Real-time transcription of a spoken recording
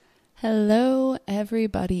Hello,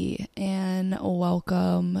 everybody, and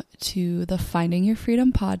welcome to the Finding Your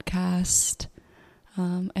Freedom podcast.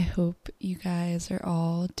 I hope you guys are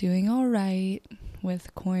all doing all right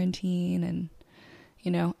with quarantine and,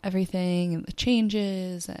 everything and the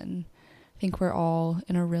changes. And I think we're all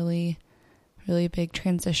in a really, really big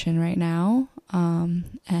transition right now.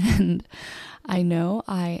 And I know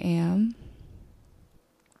I am.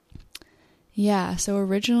 Yeah, so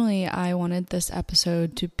originally I wanted this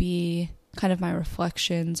episode to be kind of my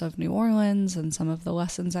reflections of New Orleans and some of the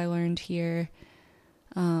lessons I learned here.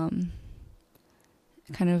 Kind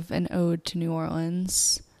of an ode to New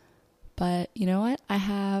Orleans. But you know what? I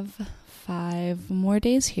have 5 more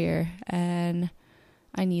days here, and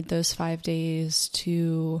I need those 5 days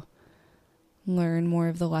to learn more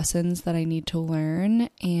of the lessons that I need to learn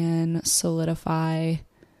and solidify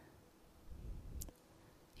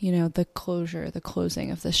the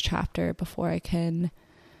closing of this chapter before I can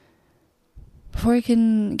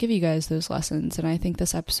give you guys those lessons. And I think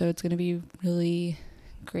this episode's going to be really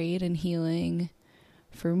great and healing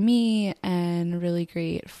for me and really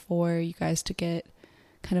great for you guys to get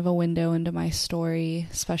kind of a window into my story,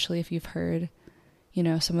 especially if you've heard,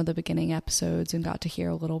 some of the beginning episodes and got to hear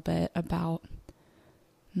a little bit about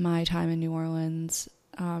my time in New Orleans,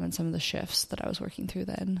 and some of the shifts that I was working through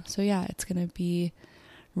then. So yeah, it's going to be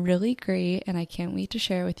really great, and I can't wait to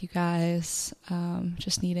share with you guys.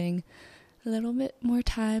 Just needing a little bit more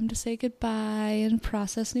time to say goodbye and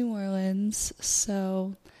process New Orleans.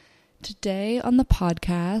 So today on the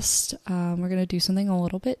podcast, we're going to do something a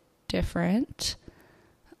little bit different.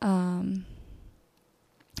 I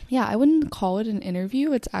wouldn't call it an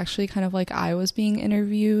interview. It's actually kind of like I was being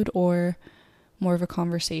interviewed, or more of a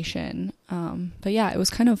conversation. But yeah, it was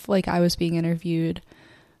kind of like I was being interviewed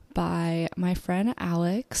by my friend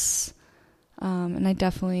Alex, and I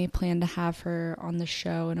definitely plan to have her on the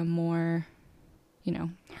show in a more,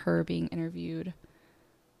 her being interviewed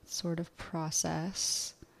sort of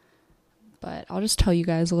process. But I'll just tell you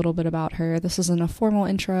guys a little bit about her. This isn't a formal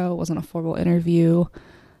intro, it wasn't a formal interview.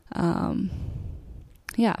 But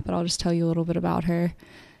I'll just tell you a little bit about her.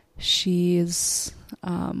 She's,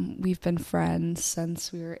 we've been friends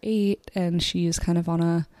since we were 8, and she's kind of on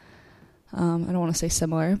a, I don't want to say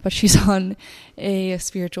similar, but she's on a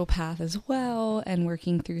spiritual path as well and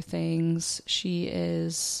working through things.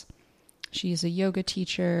 She's a yoga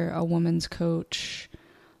teacher, a woman's coach,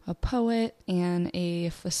 a poet, and a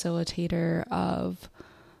facilitator of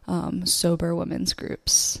sober women's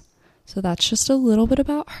groups. So that's just a little bit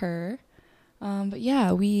about her. But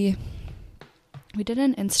yeah, we did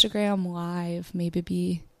an Instagram live,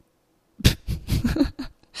 maybe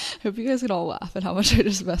I hope you guys can all laugh at how much I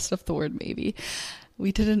just messed up the word maybe.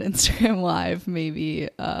 We did an Instagram live maybe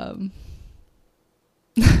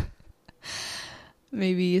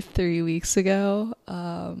 3 weeks ago.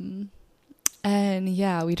 And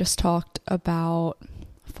yeah, we just talked about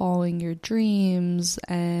following your dreams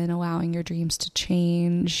and allowing your dreams to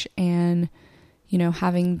change, and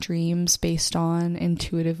having dreams based on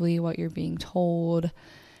intuitively what you're being told,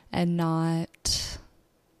 and not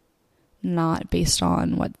based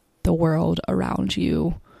on what the world around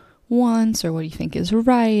you wants, or what you think is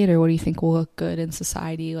right, or what you think will look good in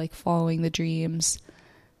society, like following the dreams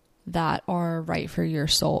that are right for your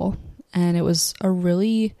soul. And it was a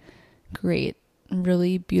really great,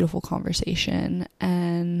 really beautiful conversation.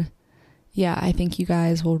 And yeah, I think you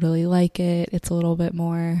guys will really like it. It's a little bit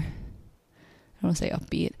more, I don't want to say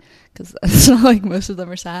upbeat, because it's not like most of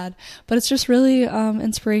them are sad, but it's just really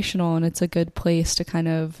inspirational, and it's a good place to kind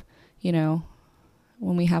of,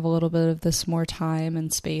 when we have a little bit of this more time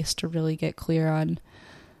and space to really get clear on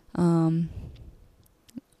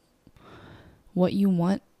what you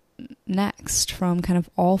want next from kind of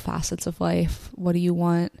all facets of life. What do you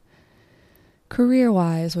want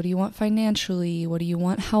career-wise? What do you want financially? What do you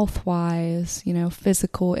want health-wise?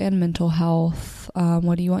 Physical and mental health.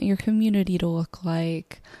 What do you want your community to look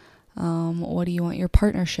like? What do you want your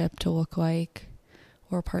partnership to look like,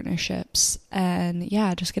 or partnerships? And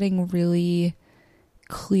yeah, just getting really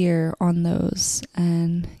clear on those.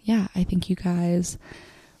 And yeah, I think you guys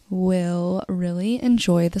will really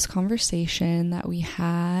enjoy this conversation that we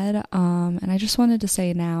had. And I just wanted to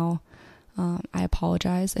say now, I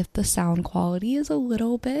apologize if the sound quality is a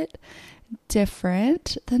little bit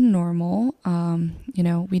different than normal.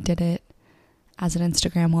 We did it as an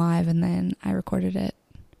Instagram live, and then I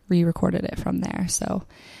re-recorded it from there. So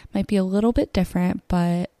it might be a little bit different,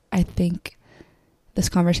 but I think this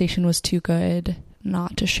conversation was too good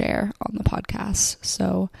not to share on the podcast.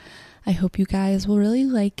 So I hope you guys will really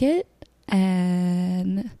like it,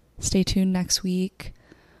 and stay tuned next week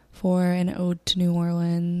for an ode to New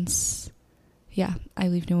Orleans. Yeah, I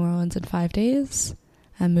leave New Orleans in 5 days.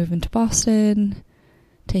 I'm moving to Boston,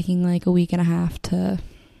 taking like a week and a half to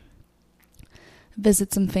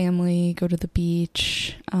visit some family, go to the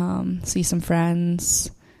beach, see some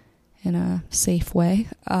friends in a safe way.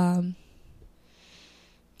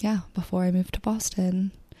 Before I move to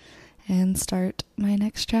Boston and start my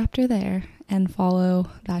next chapter there and follow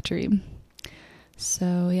that dream.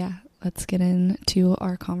 So yeah, let's get into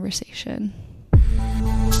our conversation.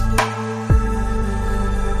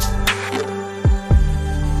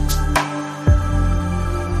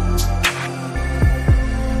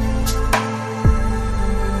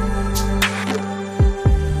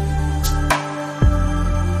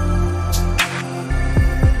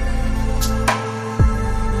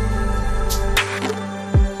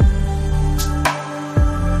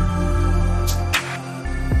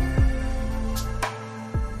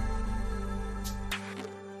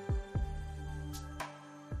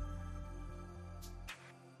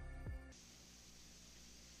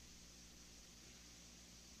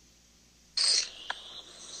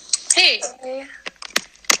 Hey.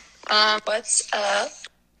 What's up?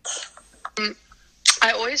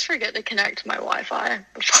 I always forget to connect my Wi-Fi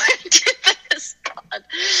before I do this. God.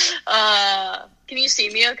 Can you see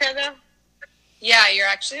me okay, though? Yeah, you're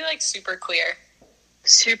actually, like, super clear.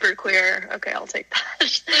 Super clear. Okay, I'll take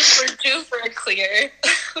that. We're due for a clear.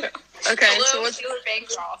 Okay, hello, so what's... Taylor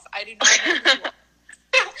Bancroft. I do not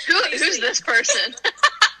know Who's this person?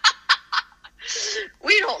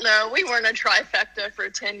 We don't know. We weren't a trifecta for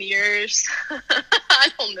 10 years. I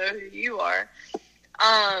don't know who you are.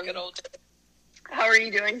 Good old... How are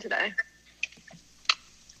you doing today?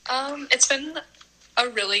 It's been a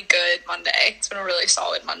really good Monday. It's been a really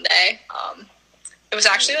solid Monday. It was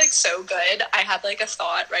actually, like, so good. I had, like, a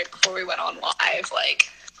thought right before we went on live. Like,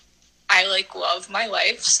 I, like, love my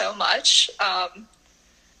life so much.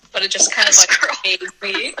 But it just kind of, like, made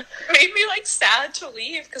me, like, sad to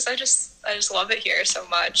leave because I just love it here so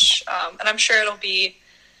much. And I'm sure it'll be,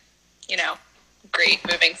 you know, great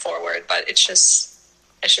moving forward, but it's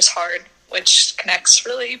just hard, which connects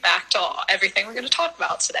really back to everything we're going to talk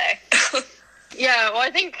about today. Yeah, well,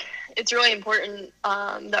 I think it's really important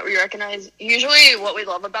that we recognize usually what we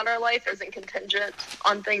love about our life isn't contingent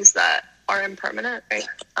on things that are impermanent, right?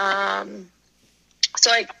 So,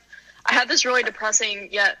 like, I had this really depressing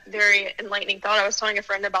yet very enlightening thought. I was telling a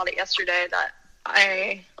friend about it yesterday that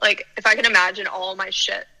if I can imagine all my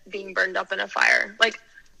shit being burned up in a fire, like,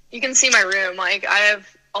 you can see my room, like, I have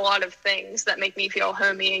a lot of things that make me feel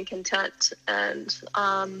homey and content and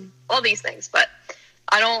all these things, but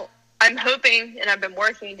I'm hoping, and I've been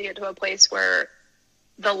working to get to a place where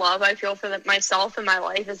the love I feel for myself and my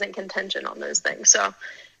life isn't contingent on those things. So,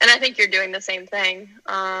 and I think you're doing the same thing.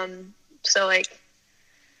 So, like,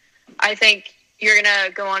 I think you're going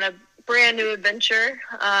to go on a brand new adventure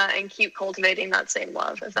and keep cultivating that same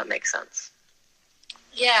love, if that makes sense.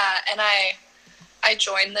 Yeah, and I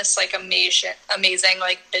joined this, like, amazing,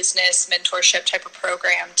 like, business mentorship type of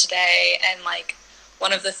program today, and, like,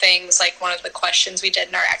 one of the things, like, one of the questions we did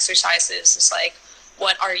in our exercises is, like,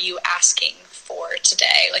 what are you asking for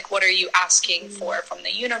today? Like, what are you asking for from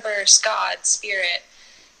the universe, God, spirit?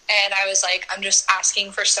 And I was like, I'm just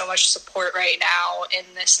asking for so much support right now in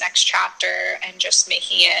this next chapter and just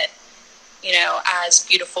making it, you know, as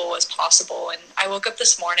beautiful as possible. And I woke up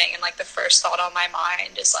this morning and, like, the first thought on my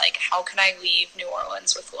mind is, like, how can I leave New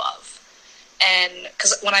Orleans with love? And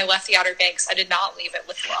because when I left the Outer Banks, I did not leave it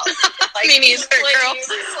with love. Like, me neither, girl.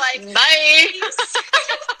 Like, bye.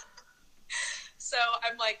 So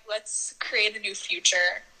I'm like, let's create a new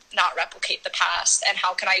future, not replicate the past. And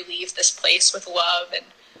how can I leave this place with love? And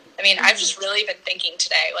I mean, I've just really been thinking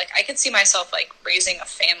today, like, I could see myself, like, raising a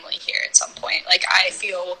family here at some point. Like, I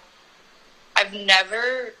feel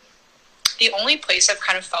the only place I've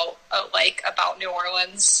kind of felt like about New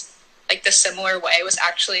Orleans, like, the similar way was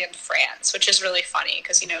actually in France, which is really funny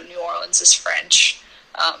because, you know, New Orleans is French.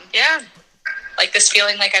 Yeah. Like, this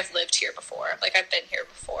feeling like I've lived here before, like, I've been here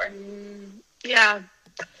before. Yeah.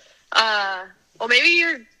 Well, maybe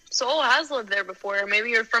your soul has lived there before. Maybe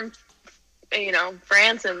you're from, you know,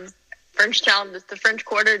 France and Frenchtown, the French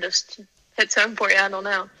Quarter just hits home for you. I don't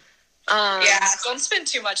know. Yeah, don't spend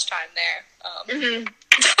too much time there.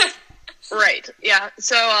 Right. Yeah.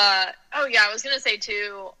 So, I was going to say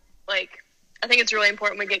too, like, I think it's really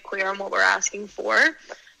important we get clear on what we're asking for,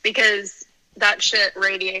 because that shit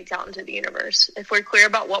radiates out into the universe. If we're clear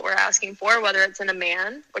about what we're asking for, whether it's in a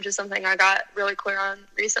man, which is something I got really clear on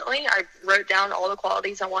recently, I wrote down all the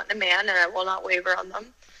qualities I want in a man and I will not waver on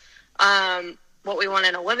them. What we want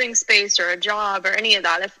in a living space or a job or any of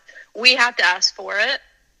that, if we have to ask for it,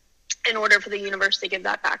 in order for the universe to give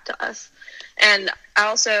that back to us. And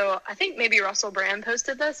I think maybe Russell Brand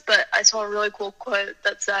posted this, but I saw a really cool quote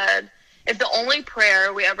that said, if the only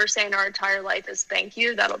prayer we ever say in our entire life is thank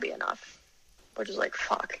you, that'll be enough. Which is like,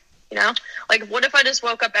 fuck, you know? Like, what if I just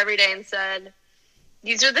woke up every day and said,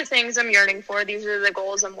 these are the things I'm yearning for, these are the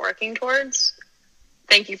goals I'm working towards,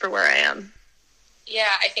 thank you for where I am. Yeah,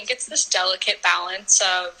 I think it's this delicate balance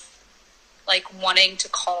of, like, wanting to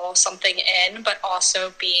call something in, but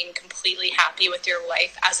also being completely happy with your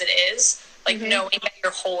life as it is. Like, knowing that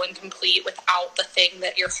you're whole and complete without the thing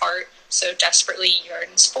that your heart so desperately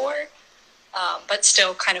yearns for, but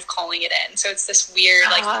still kind of calling it in. So it's this weird,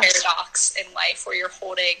 like, paradox in life where you're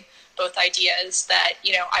holding both ideas that,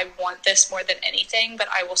 you know, I want this more than anything, but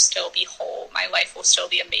I will still be whole. My life will still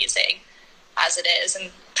be amazing as it is. And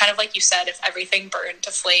kind of like you said, if everything burned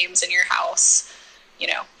to flames in your house, you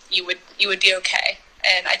know, you would be okay.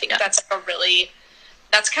 And I think that's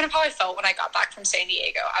kind of how I felt when I got back from San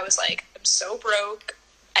Diego. I was like, I'm so broke.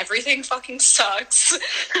 Everything fucking sucks.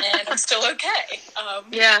 And I'm still okay.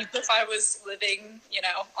 Even if I was living, you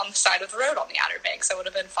know, on the side of the road on the Outer Banks, I would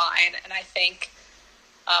have been fine. And I think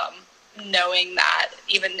knowing that,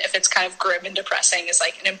 even if it's kind of grim and depressing, is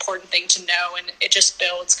like an important thing to know. And it just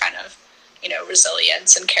builds kind of, you know,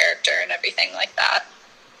 resilience and character and everything like that.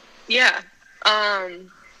 Yeah.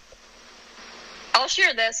 I'll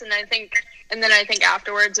share this, and then I think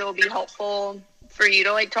afterwards it will be helpful for you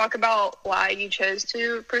to, like, talk about why you chose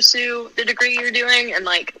to pursue the degree you're doing and,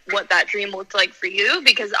 like, what that dream looked like for you,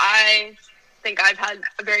 because I think I've had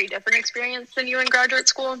a very different experience than you in graduate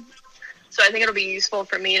school. So I think it'll be useful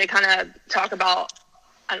for me to kind of talk about,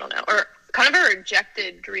 I don't know, or kind of a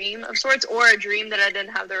rejected dream of sorts, or a dream that I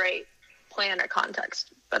didn't have the right plan or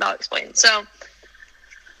context, but I'll explain. So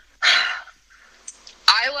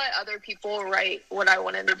I let other people write what I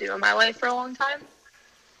wanted to do in my life for a long time.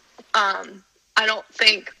 I don't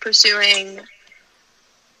think pursuing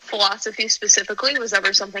philosophy specifically was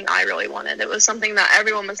ever something I really wanted. It was something that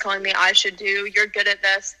everyone was telling me I should do. You're good at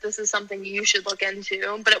this. This is something you should look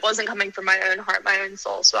into. But it wasn't coming from my own heart, my own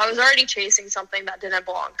soul. So I was already chasing something that didn't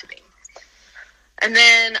belong to me. And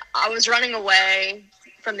then I was running away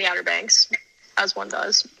from the Outer Banks, as one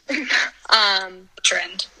does.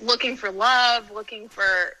 Trend. Looking for love, looking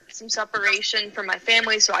for some separation from my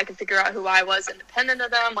family so I could figure out who I was independent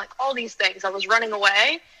of them, like all these things. I was running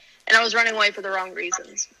away, and I was running away for the wrong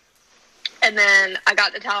reasons. And then I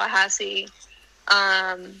got to Tallahassee.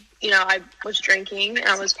 You know, I was drinking and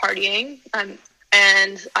I was partying,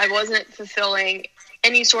 and I wasn't fulfilling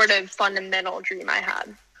any sort of fundamental dream I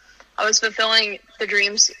had. I was fulfilling the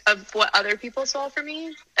dreams of what other people saw for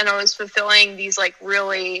me, and I was fulfilling these, like,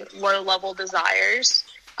 really low-level desires.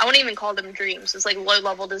 I wouldn't even call them dreams. It's like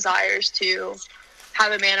low-level desires to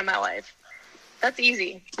have a man in my life. That's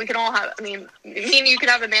easy. We can all have, me and you could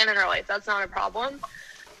have a man in our life. That's not a problem.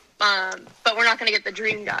 But we're not going to get the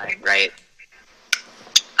dream guy, right?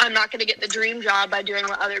 I'm not going to get the dream job by doing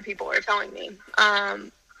what other people are telling me.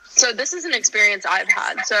 So this is an experience I've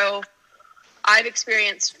had. So I've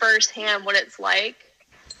experienced firsthand what it's like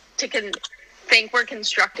to think we're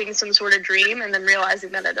constructing some sort of dream and then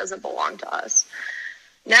realizing that it doesn't belong to us.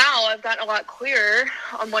 Now I've gotten a lot clearer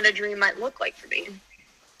on what a dream might look like for me.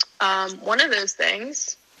 One of those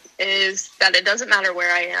things is that it doesn't matter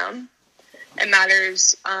where I am. It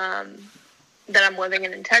matters that I'm living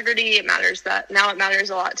in integrity. It matters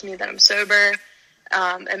a lot to me that I'm sober.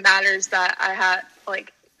 It matters that I have,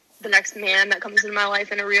 like, the next man that comes into my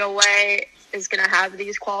life in a real way is going to have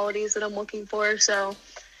these qualities that I'm looking for. So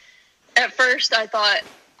at first I thought,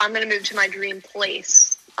 I'm going to move to my dream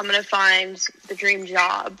place. I'm going to find the dream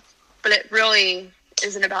job. But it really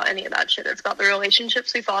isn't about any of that shit. It's about the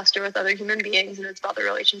relationships we foster with other human beings, and it's about the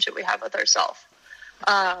relationship we have with ourselves.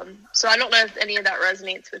 So I don't know if any of that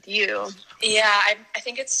resonates with you. Yeah, I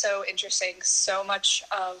think it's so interesting. So much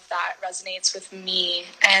of that resonates with me.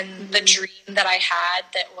 And the dream that I had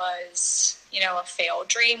that was, you know, a failed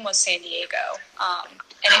dream was San Diego.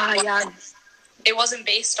 It wasn't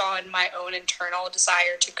based on my own internal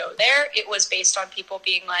desire to go there. It was based on people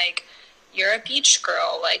being like, you're a beach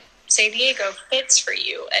girl, like, San Diego fits for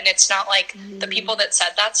you. And it's not like the people that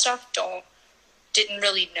said that stuff didn't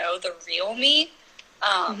really know the real me.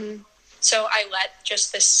 So I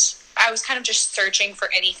was kind of just searching for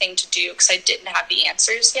anything to do because I didn't have the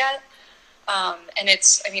answers yet. And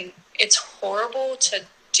it's horrible to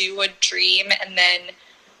do a dream and then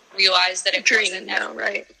realize that it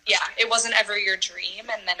wasn't ever your dream.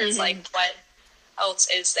 And then it's like, what else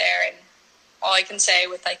is there? And all I can say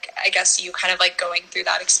with, like, I guess you kind of, like, going through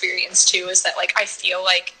that experience too is that, like, I feel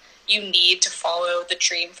like you need to follow the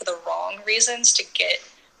dream for the wrong reasons to get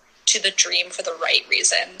to the dream for the right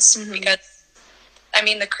reasons. Because, I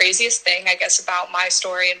mean, the craziest thing, I guess, about my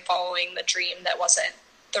story and following the dream that wasn't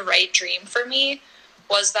the right dream for me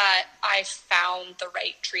was that I found the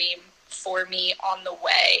right dream for me on the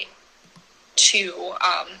way to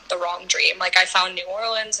the wrong dream. Like, I found New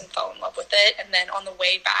Orleans and fell in love with it, and then on the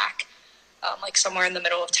way back, like somewhere in the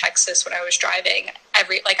middle of Texas when I was driving,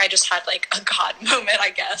 I just had like a God moment, I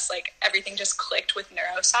guess. Like, everything just clicked with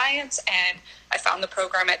neuroscience, and I found the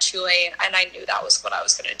program at Tulane, and I knew that was what I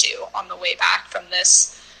was going to do on the way back from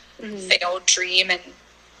this failed dream. And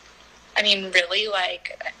I mean, really,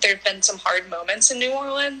 like, there've been some hard moments in New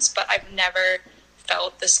Orleans, but I've never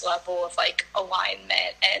felt this level of like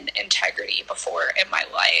alignment and integrity before in my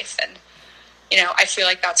life. And you know, I feel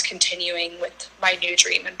like that's continuing with my new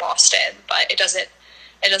dream in Boston, but it doesn't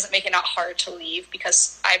make it not hard to leave,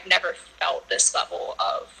 because I've never felt this level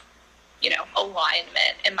of, you know,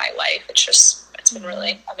 alignment in my life. It's been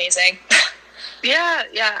really amazing. Yeah.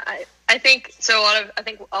 I think so. I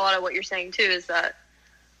think a lot of what you're saying too is that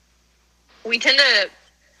we tend to,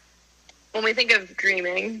 when we think of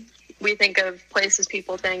dreaming, we think of places,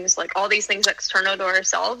 people, things, like all these things external to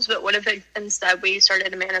ourselves. But what if instead we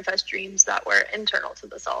started to manifest dreams that were internal to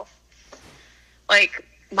the self? Like,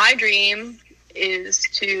 my dream is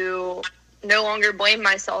to no longer blame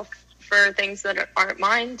myself for things that aren't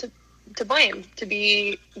mine to blame, to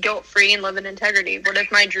be guilt-free and live in integrity. What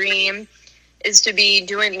if my dream is to be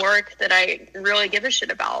doing work that I really give a shit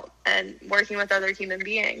about and working with other human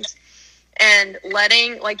beings? And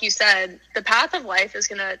letting, like you said, the path of life is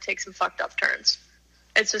going to take some fucked up turns.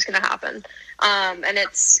 It's just going to happen. And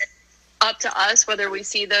it's up to us whether we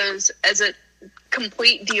see those as a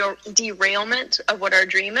complete derailment of what our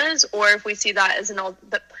dream is, or if we see that as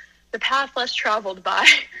the path less traveled by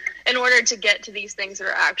in order to get to these things that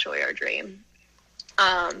are actually our dream.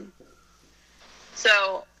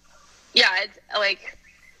 So, yeah, it's like,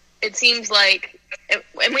 it seems like,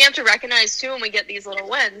 and we have to recognize too when we get these little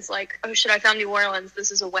wins, like, oh shit, I found New Orleans,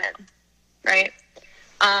 this is a win, right?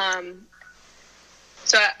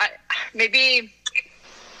 So maybe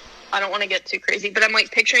I don't want to get too crazy, but I'm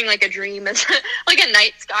like picturing like a dream as like a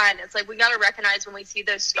night sky, and it's like we got to recognize when we see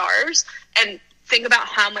those stars and think about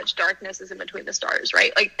how much darkness is in between the stars,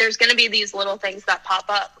 right? Like, there's going to be these little things that pop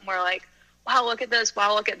up, and we're like, wow, look at this,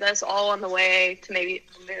 all on the way to maybe,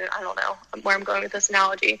 I don't know where I'm going with this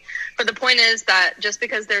analogy. But the point is that just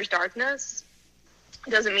because there's darkness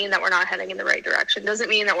doesn't mean that we're not heading in the right direction. Doesn't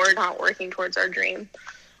mean that we're not working towards our dream.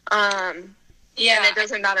 And it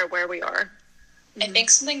doesn't matter where we are. I think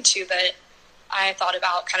something, too, that I thought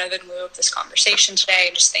about kind of in lieu of this conversation today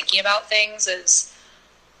and just thinking about things is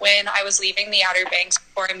when I was leaving the Outer Banks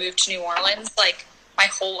before I moved to New Orleans, like, my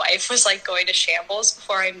whole life was like going to shambles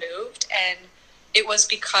before I moved, and it was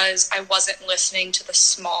because I wasn't listening to the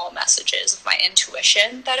small messages of my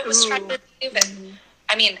intuition that it was trying to leave. And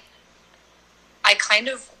I mean, I kind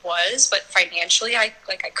of was, but financially I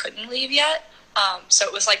couldn't leave yet. So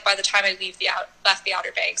it was like by the time I left the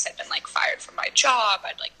Outer Banks, I'd been like fired from my job.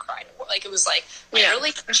 I'd like cried. Like, it was like my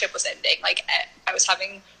relationship was ending. Like, I was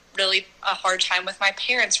having really a hard time with my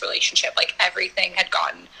parents' relationship. Like, everything had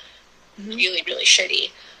gotten really, really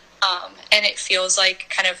shitty. And it feels like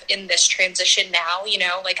kind of in this transition now, you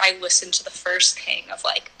know, like, I listened to the first ping of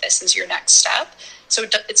like, this is your next step. So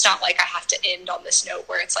it's not like I have to end on this note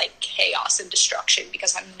where it's like chaos and destruction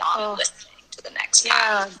because I'm not listening to the next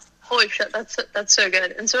path. Holy shit, that's so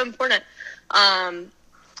good and so important. I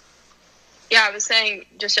was saying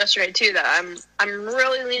just yesterday too that I'm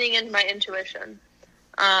really leaning into my intuition.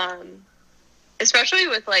 Especially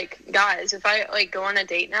with like guys, if I like go on a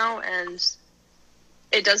date now and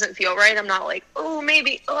it doesn't feel right, I'm not like, oh,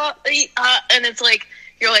 maybe, and it's like,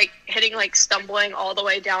 you're like hitting, like stumbling all the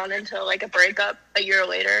way down into like a breakup a year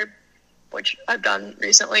later, which I've done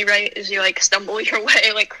recently, right? Is you like stumble your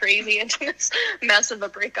way like crazy into this mess of a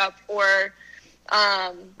breakup, or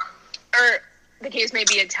the case may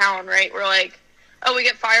be a town, right? We're like, oh, we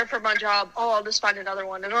get fired from our job. Oh, I'll just find another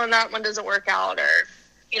one. And that one doesn't work out, or,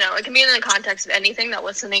 you know, it can be in the context of anything that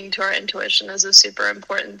listening to our intuition is a super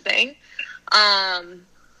important thing.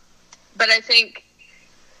 But I think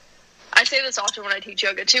I say this often when I teach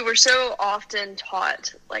yoga too. We're so often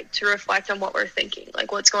taught like to reflect on what we're thinking,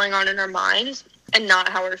 like what's going on in our minds, and not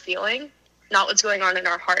how we're feeling, not what's going on in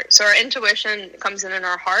our heart. So our intuition comes in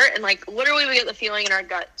our heart, and like literally we get the feeling in our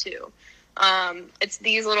gut too. It's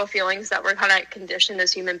these little feelings that we're kind of conditioned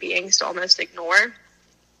as human beings to almost ignore.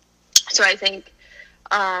 So I think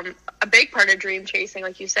a big part of dream chasing,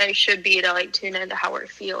 like you say, should be to like tune into how we're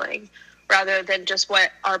feeling, rather than just what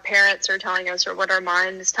our parents are telling us or what our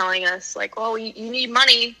mind is telling us. Like, well, you need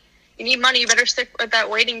money, you need money, you better stick with that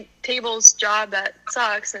waiting tables job that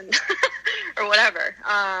sucks, and or whatever.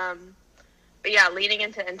 But yeah, leaning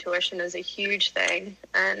into intuition is a huge thing,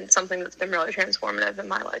 and something that's been really transformative in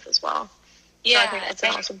my life as well. Yeah, so I think that's an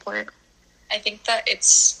awesome point. I think that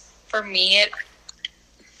it's, for me,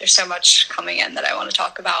 there's so much coming in that I want to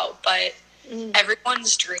talk about, but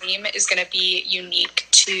everyone's dream is going to be unique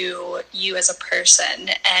to you as a person,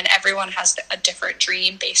 and everyone has a different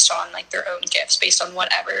dream based on like their own gifts, based on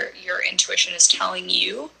whatever your intuition is telling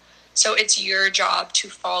you. So it's your job to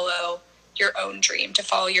follow your own dream, to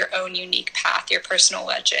follow your own unique path, your personal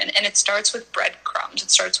legend. And it starts with breadcrumbs. It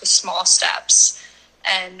starts with small steps.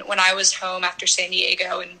 And when I was home after San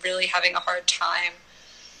Diego and really having a hard time,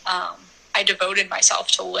 I devoted myself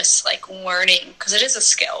to learning, because it is a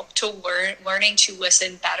skill, to learning to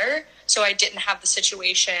listen better. So I didn't have the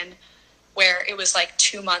situation where it was like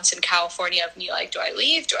 2 months in California of me like, do I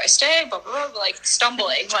leave? Do I stay? Blah, blah, blah, like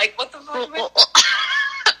stumbling. Like, what the fuck?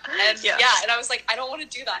 And and I was like, I don't want to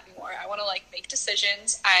do that anymore. I want to like make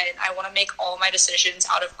decisions. I want to make all my decisions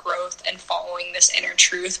out of growth and following this inner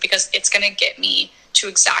truth, because it's going to get me to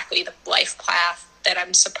exactly the life path that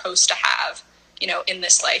I'm supposed to have, you know, in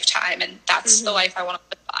this lifetime. And that's the life I want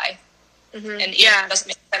to live by. And even if it doesn't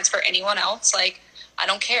make sense for anyone else, like, I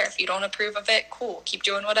don't care. If you don't approve of it, cool. Keep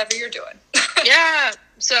doing whatever you're doing.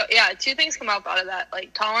 So, two things come up out of that.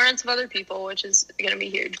 Like, tolerance of other people, which is going to be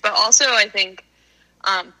huge. But also, I think,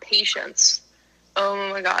 patience. Oh,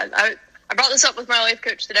 my God. I brought this up with my life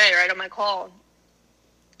coach today, right, on my call.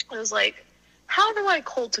 I was like, how do I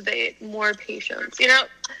cultivate more patience? You know?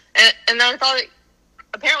 And then I thought,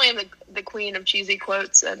 apparently I'm the queen of cheesy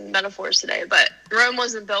quotes and metaphors today, but Rome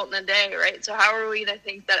wasn't built in a day, right? So how are we to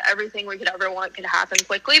think that everything we could ever want could happen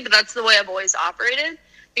quickly? But that's the way I've always operated,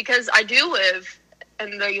 because I do live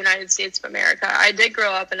in the United States of America. I did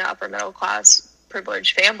grow up in an upper middle class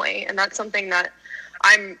privileged family, and that's something that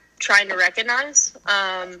I'm trying to recognize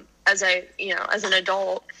as an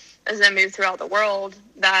adult, as I move throughout the world,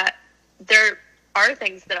 that there are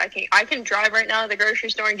things that I can drive right now to the grocery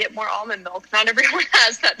store and get more almond milk. Not everyone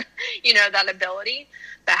has that, that ability,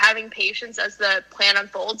 but having patience as the plan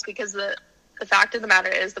unfolds, because the fact of the matter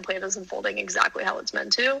is the plan is unfolding exactly how it's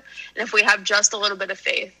meant to. And if we have just a little bit of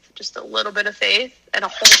faith, and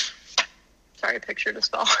picture to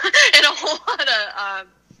spell, and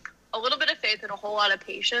a little bit of faith and a whole lot of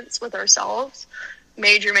patience with ourselves,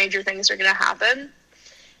 major things are going to happen.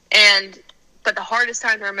 But the hardest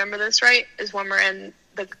time to remember this, right, is when we're in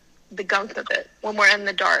the gunk of it, when we're in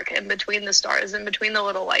the dark, in between the stars, in between the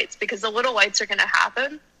little lights, because the little lights are going to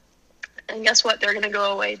happen, and guess what? They're going to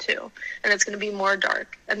go away too, and it's going to be more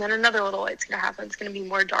dark, and then another little light's going to happen. It's going to be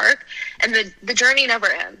more dark, and the journey never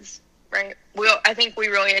ends, right? I think we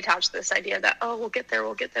really attach this idea that, oh, we'll get there,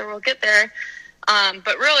 but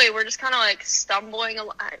really we're just kind of like stumbling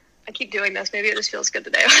along. I keep doing this. Maybe it just feels good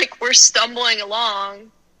today. Like, we're stumbling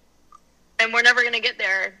along, and we're never going to get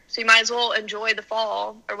there. So you might as well enjoy the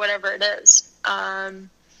fall or whatever it is.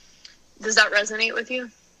 Does that resonate with you?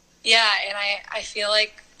 Yeah, and I feel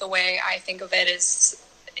like the way I think of it is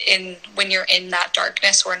when you're in that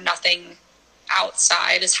darkness where nothing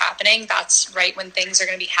outside is happening, that's right when things are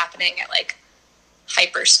going to be happening at like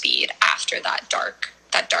hyper speed after that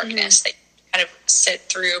darkness that you kind of sit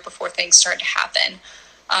through before things start to happen.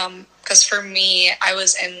 Because for me, I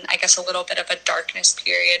was in, I guess, a little bit of a darkness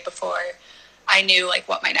period before I knew like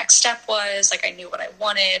what my next step was. Like, I knew what I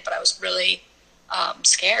wanted, but I was really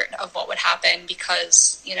scared of what would happen,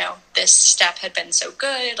 because, this step had been so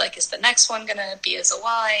good. Like, is the next one going to be as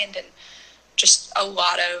aligned? And just a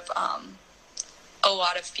lot of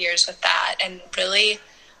fears with that. And really,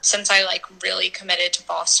 since I like really committed to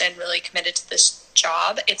Boston, really committed to this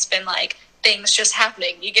job, it's been like things just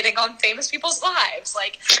happening. You getting on famous people's lives,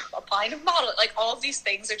 like applying to model, like all of these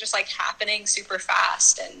things are just like happening super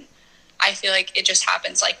fast. And I feel like it just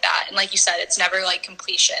happens like that. And like you said, it's never like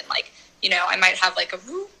completion. Like, I might have like a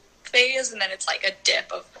woo phase, and then it's like a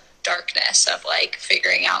dip of darkness of like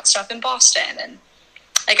figuring out stuff in Boston. And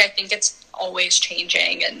like, I think it's always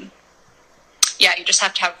changing. And yeah, you just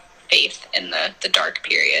have to have faith in the dark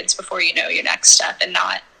periods before you know your next step, and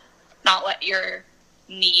not let your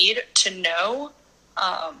need to know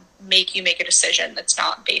make you make a decision that's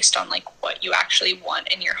not based on like what you actually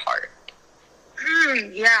want in your heart.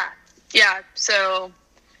 Yeah. So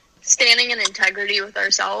standing in integrity with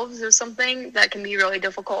ourselves is something that can be really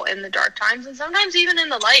difficult in the dark times, and sometimes even in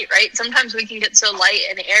the light, right? Sometimes we can get so light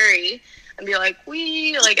and airy and be like,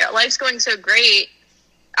 life's going so great,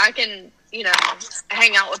 I can,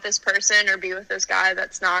 hang out with this person or be with this guy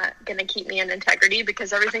that's not going to keep me in integrity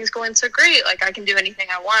because everything's going so great. Like, I can do anything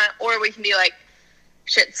I want. Or we can be like,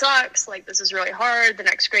 shit sucks, like, this is really hard, the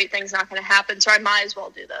next great thing's not going to happen, so I might as well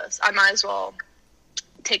do this. I might as well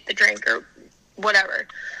take the drink or whatever.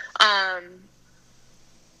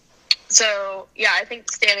 So, yeah, I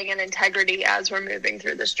think standing in integrity as we're moving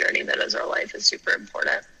through this journey that is our life is super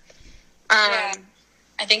important. Yeah.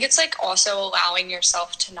 I think it's, like, also allowing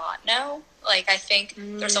yourself to not know. Like, I think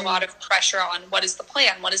there's a lot of pressure on what is the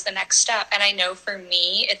plan, what is the next step. And I know for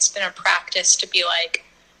me, it's been a practice to be like,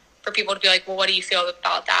 for people to be like, well, what do you feel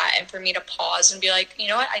about that? And for me to pause and be like, you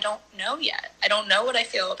know what? I don't know yet. I don't know what I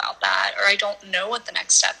feel about that, or I don't know what the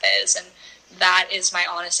next step is. And that is my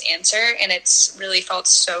honest answer. And it's really felt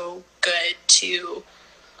so good to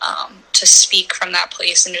speak from that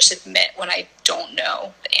place and just admit when I don't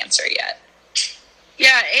know the answer yet.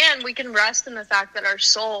 Yeah, and we can rest in the fact that our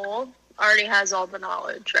soul already has all the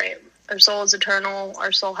knowledge, right? Our soul is eternal,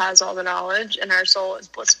 our soul has all the knowledge, and our soul is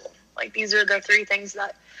blissful. Like, these are the three things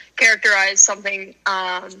that characterize something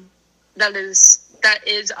that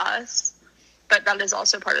is us, but that is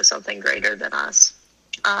also part of something greater than us.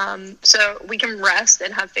 So we can rest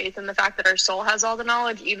and have faith in the fact that our soul has all the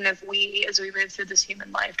knowledge, even if we, as we move through this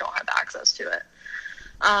human life, don't have access to it.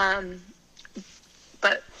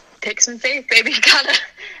 But take some faith, baby.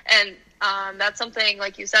 And that's something,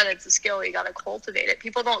 like you said, it's a skill. You gotta cultivate it.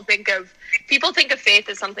 People think of faith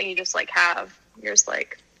as something you just, like, have. You're just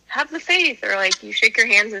like, have the faith, or, like, you shake your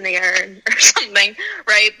hands in the air or something,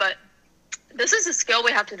 right? But this is a skill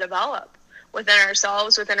we have to develop within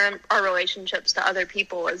ourselves, within our relationships to other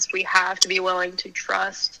people, is we have to be willing to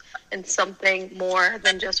trust in something more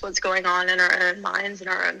than just what's going on in our own minds and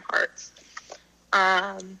our own hearts.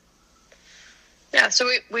 Yeah, so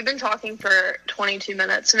we've been talking for 22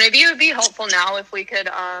 minutes. So maybe it would be helpful now if we could,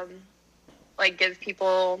 like, give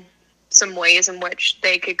people some ways in which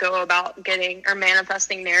they could go about getting or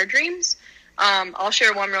manifesting their dreams. I'll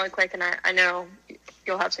share one really quick, and I know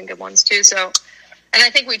you'll have some good ones too. So, and I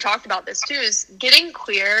think we talked about this too, is getting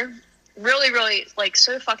clear, really, really, like,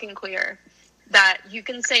 so fucking clear that you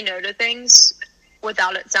can say no to things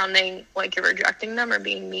without it sounding like you're rejecting them or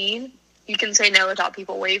being mean. You can say no without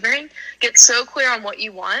people wavering. Get so clear on what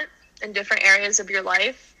you want in different areas of your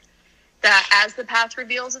life that as the path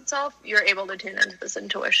reveals itself, you're able to tune into this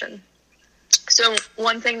intuition. So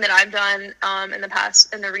one thing that I've done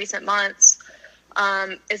in the recent months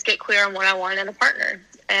is get clear on what I want in a partner.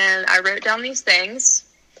 And I wrote down these things,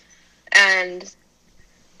 and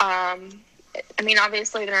I mean,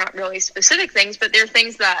 obviously they're not really specific things, but they're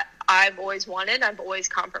things that I've always wanted, I've always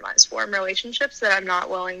compromised for in relationships that I'm not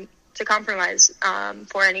willing to compromise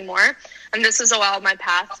for anymore. And this has allowed my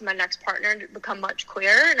path to my next partner to become much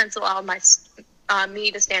clearer, and it's allowed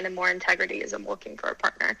me to stand in more integrity as I'm looking for a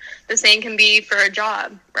partner. The same can be for a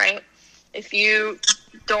job, right? If you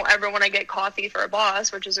don't ever want to get coffee for a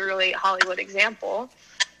boss, which is a really Hollywood example,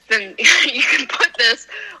 then you can put this,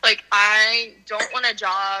 like, I don't want a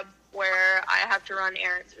job where I have to run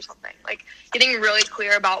errands or something. Like, getting really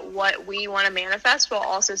clear about what we want to manifest while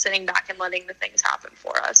also sitting back and letting the things happen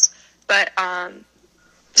for us. But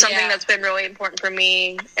something that's been really important for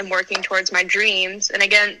me in working towards my dreams, and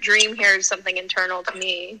again, dream here is something internal to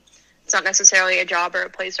me. It's not necessarily a job or a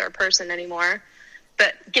place or a person anymore.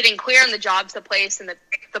 But getting clear on the jobs, the place, and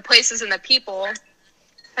the places and the people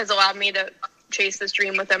has allowed me to chase this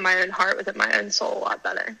dream within my own heart, within my own soul a lot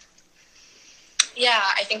better. Yeah,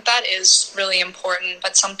 I think that is really important.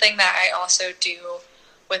 But something that I also do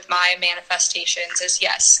with my manifestations is,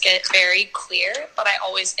 yes, get very clear, but I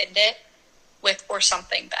always end it with or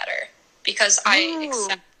something better. Because I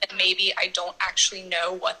accept that maybe I don't actually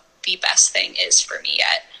know what the best thing is for me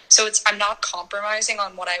yet. So I'm not compromising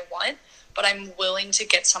on what I want, but I'm willing to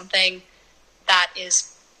get something that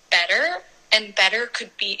is better, and better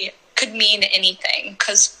could mean anything.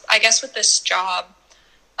 Because I guess with this job,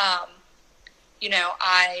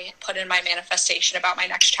 I put in my manifestation about my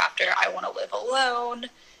next chapter, I want to live alone,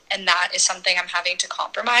 and that is something I'm having to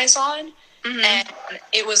compromise on. Mm-hmm. And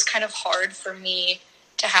it was kind of hard for me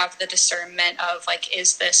to have the discernment of, like,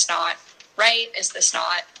 is this not right? Is this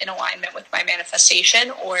not in alignment with my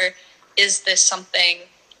manifestation? Or is this something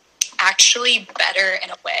actually better in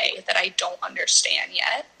a way that I don't understand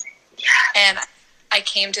yet? Yeah. And I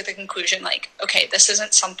came to the conclusion, like, okay, this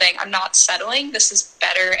isn't something, I'm not settling. This is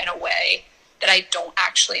better in a way that I don't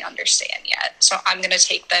actually understand yet. So I'm going to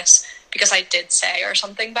take this because I did say or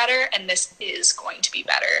something better, and this is going to be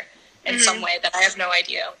better in some way that I have no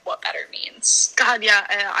idea what better means. God, yeah,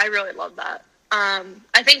 I really love that.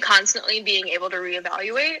 I think constantly being able to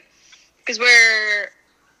reevaluate, because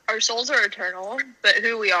our souls are eternal, but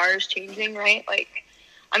who we are is changing, right? Like,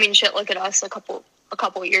 I mean, shit, look at us a couple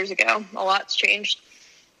of years ago. A lot's changed.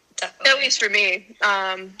 Definitely. At least for me.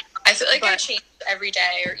 I feel like I change every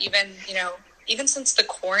day, or even, even since the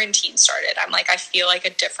quarantine started, I'm like, I feel like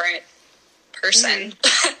a different person.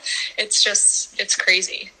 Mm-hmm. It's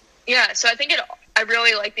crazy. Yeah. So I think I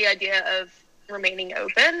really like the idea of remaining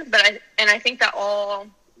open, but I think that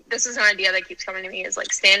this is an idea that keeps coming to me, is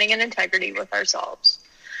like standing in integrity with ourselves,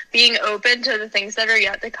 being open to the things that are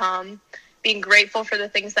yet to come, being grateful for the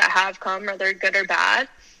things that have come, whether good or bad,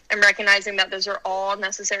 and recognizing that those are all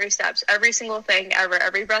necessary steps. Every single thing ever,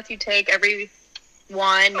 every breath you take, every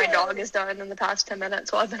whine my dog has done in the past 10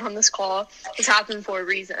 minutes while I've been on this call has happened for a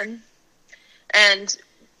reason. And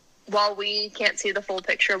while we can't see the full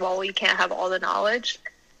picture, while we can't have all the knowledge,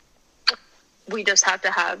 we just have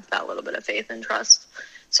to have that little bit of faith and trust.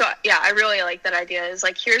 So yeah, I really like that idea, is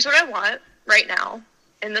like, here's what I want right now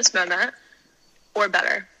in this moment, or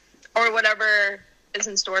better, or whatever is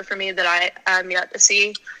in store for me that I am yet to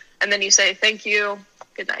see. And then you say, thank you,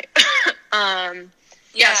 good night. So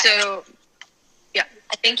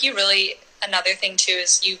I think another thing too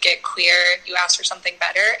is you get clear, you ask for something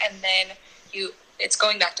better, and then it's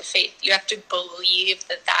going back to faith. You have to believe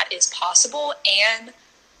that is possible, and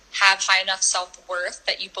have high enough self-worth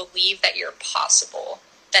that you believe that you're possible,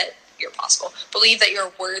 believe that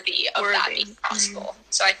you're worthy of that being possible. Mm-hmm.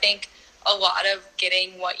 So I think a lot of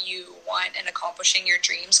getting what you want and accomplishing your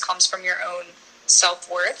dreams comes from your own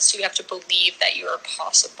self-worth. So you have to believe that you're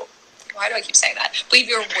possible. Why do I keep saying that? Believe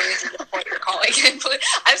you're worthy of what you're calling.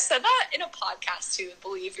 I've said that in a podcast too,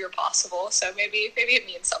 believe you're possible. So maybe it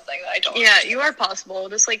means something that I don't. Yeah, you are possible.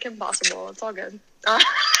 Just like impossible. It's all good. We're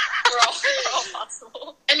all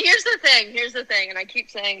possible. And here's the thing, and I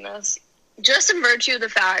keep saying this. Just in virtue of the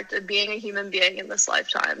fact of being a human being in this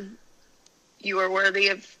lifetime, you are worthy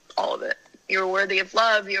of all of it. You're worthy of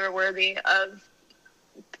love. You are worthy of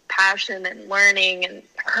passion and learning and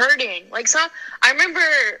hurting. I remember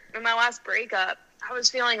in my last breakup, I was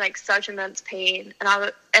feeling like such immense pain, and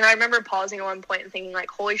I remember pausing at one point and thinking, like,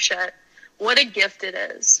 holy shit, what a gift it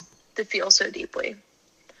is to feel so deeply.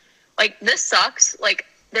 Like, this sucks. Like,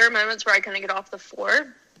 there are moments where I couldn't get off the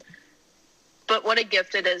floor, but what a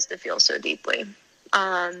gift it is to feel so deeply.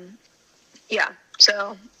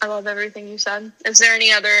 So I love everything you said. Is there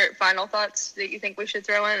any other final thoughts that you think we should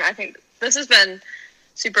throw in? I think this has been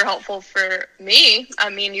super helpful for me.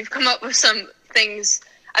 I mean, you've come up with some things.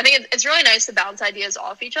 I think it's really nice to bounce ideas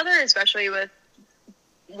off each other, especially with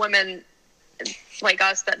women like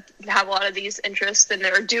us that have a lot of these interests and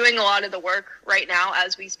are doing a lot of the work right now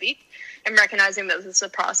as we speak, and recognizing that this is a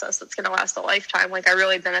process that's going to last a lifetime. Like, I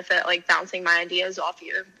really benefit, like, bouncing my ideas off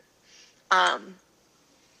you. And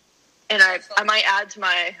I might add to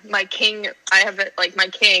my king. I have it like my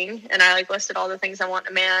king, and I like listed all the things I want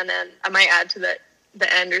in a man, and I might add to the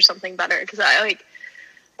end or something better, because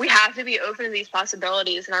we have to be open to these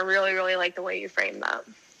possibilities, and I really, really like the way you frame that.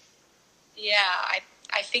 Yeah,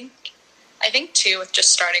 I think too, with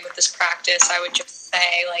just starting with this practice, I would just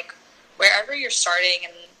say, like, wherever you're starting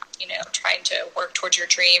and, trying to work towards your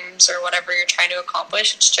dreams or whatever you're trying to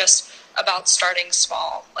accomplish, it's just about starting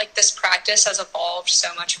small. Like, this practice has evolved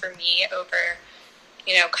so much for me over,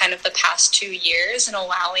 kind of the past 2 years, and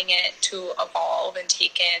allowing it to evolve and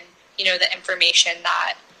take in, the information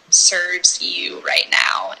that serves you right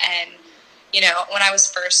now. And, when I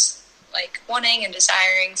was first, like, wanting and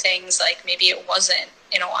desiring things, like, maybe it wasn't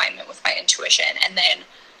in alignment with my intuition. And then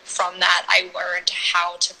from that, I learned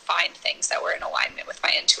how to find things that were in alignment with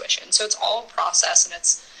my intuition. So it's all a process, and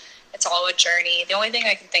it's all a journey. The only thing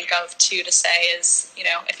I can think of too to say is,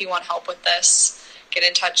 if you want help with this, get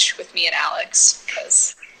in touch with me and Alex,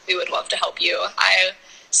 because we would love to help you.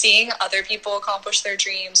 Seeing other people accomplish their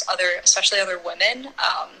dreams, especially other women,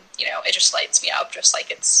 it just lights me up, just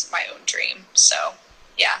like it's my own dream. So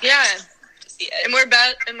yeah. And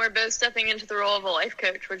we're both stepping into the role of a life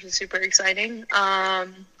coach, which is super exciting.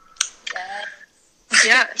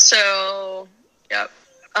 So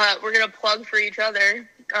we're gonna plug for each other.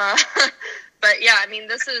 But yeah, I mean,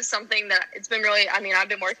 this is something that it's been really. I mean, I've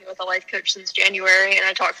been working with a life coach since January, and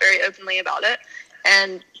I talk very openly about it.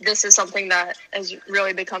 And this is something that has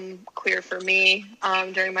really become clear for me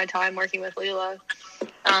during my time working with Leela.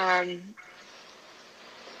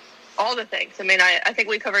 All the things. I mean, I think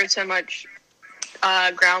we covered so much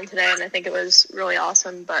ground today, and I think it was really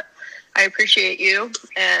awesome. But I appreciate you,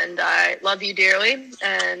 and I love you dearly.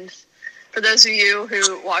 And for those of you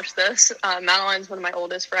who watch this, Madeline's one of my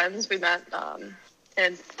oldest friends. We met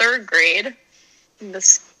in 3rd grade in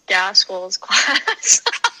the Gaskell's class.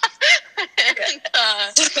 And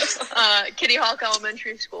Kitty Hawk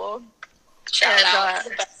Elementary School. Shout out,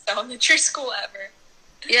 the best elementary school ever.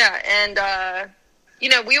 Yeah, and you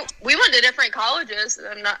know, we went to different colleges.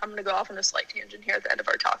 And I'm going to go off on a slight tangent here at the end of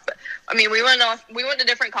our talk, but I mean, we went to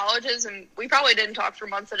different colleges, and we probably didn't talk for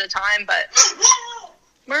months at a time. But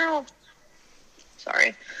Merle,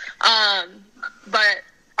 sorry, but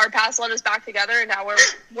our paths led us back together, and now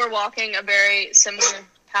we're walking a very similar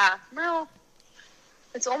path. Merle,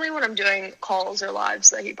 it's only when I'm doing calls or lives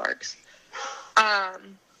that he barks.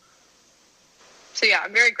 So yeah,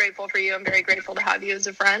 I'm very grateful for you. I'm very grateful to have you as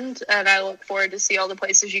a friend, and I look forward to see all the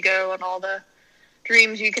places you go and all the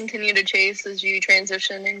dreams you continue to chase as you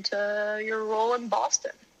transition into your role in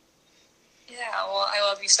Boston. Yeah, well, I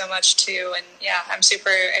love you so much too, and yeah, I'm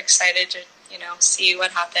super excited to, you know, see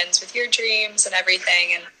what happens with your dreams and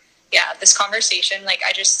everything. And yeah, this conversation, like,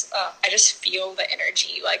 I just feel the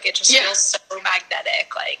energy, like, it just feels so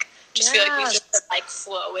magnetic, like, just feel like we just have, like,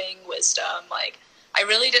 flowing wisdom. Like, I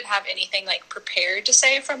really didn't have anything, like, prepared to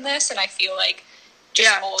say from this, and I feel like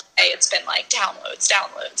just all day it's been, like, downloads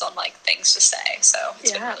on, like, things to say, so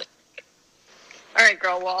it's been really good. All right,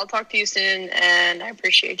 girl, well, I'll talk to you soon, and I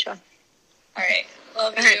appreciate you. All right,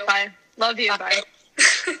 love you. All right, bye. Love you, bye.